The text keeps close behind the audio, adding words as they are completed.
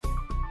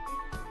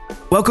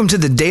Welcome to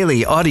the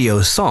Daily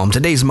Audio Psalm.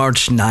 Today's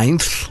March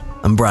 9th.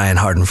 I'm Brian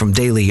Hardin from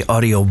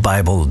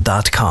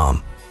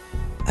dailyaudiobible.com.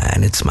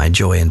 And it's my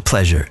joy and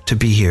pleasure to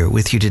be here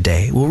with you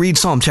today. We'll read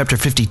Psalm chapter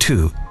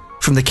 52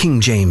 from the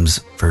King James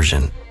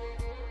Version.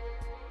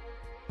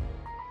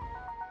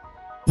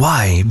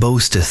 Why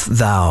boasteth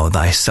thou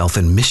thyself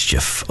in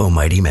mischief, O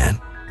mighty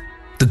man?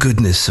 The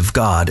goodness of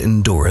God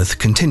endureth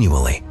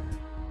continually.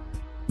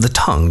 The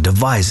tongue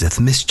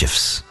deviseth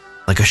mischiefs,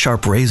 like a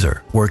sharp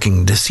razor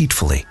working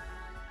deceitfully.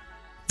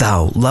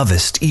 Thou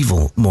lovest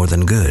evil more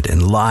than good,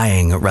 and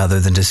lying rather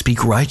than to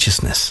speak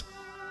righteousness.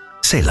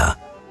 Selah.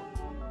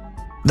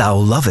 Thou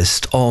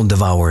lovest all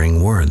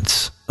devouring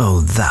words, O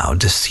thou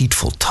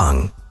deceitful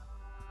tongue.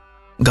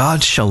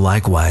 God shall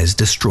likewise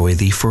destroy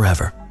thee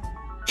forever.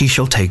 He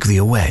shall take thee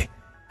away,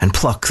 and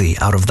pluck thee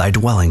out of thy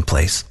dwelling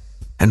place,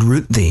 and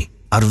root thee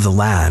out of the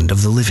land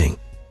of the living.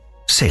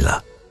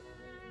 Selah.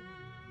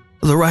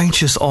 The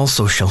righteous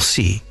also shall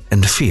see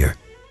and fear,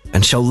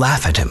 and shall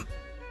laugh at him.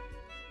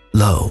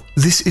 Lo,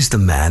 this is the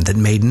man that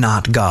made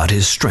not God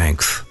his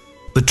strength,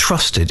 but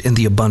trusted in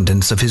the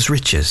abundance of his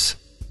riches,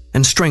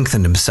 and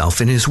strengthened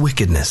himself in his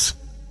wickedness.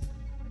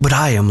 But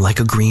I am like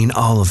a green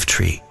olive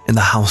tree in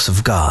the house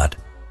of God.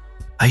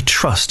 I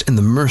trust in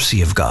the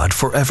mercy of God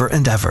forever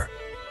and ever.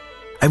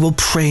 I will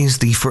praise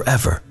thee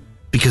forever,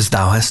 because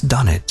thou hast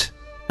done it,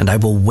 and I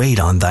will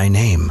wait on thy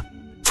name,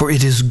 for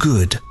it is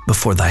good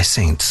before thy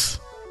saints.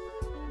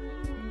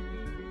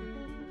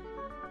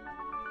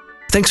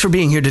 Thanks for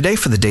being here today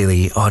for the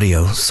Daily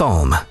Audio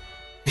Psalm.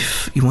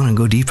 If you want to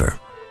go deeper,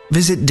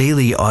 visit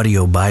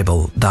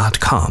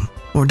dailyaudiobible.com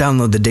or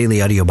download the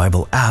Daily Audio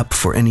Bible app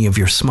for any of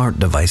your smart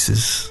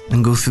devices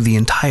and go through the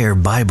entire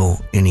Bible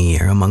in a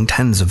year among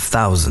tens of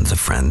thousands of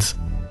friends.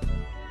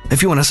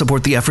 If you want to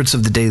support the efforts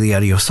of the Daily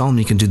Audio Psalm,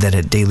 you can do that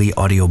at Daily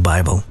Audio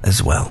Bible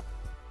as well.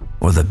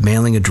 Or the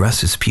mailing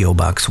address is P.O.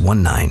 Box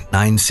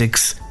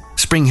 1996,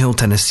 Spring Hill,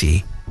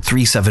 Tennessee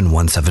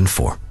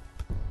 37174.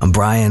 I'm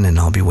Brian, and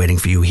I'll be waiting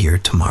for you here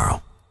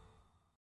tomorrow.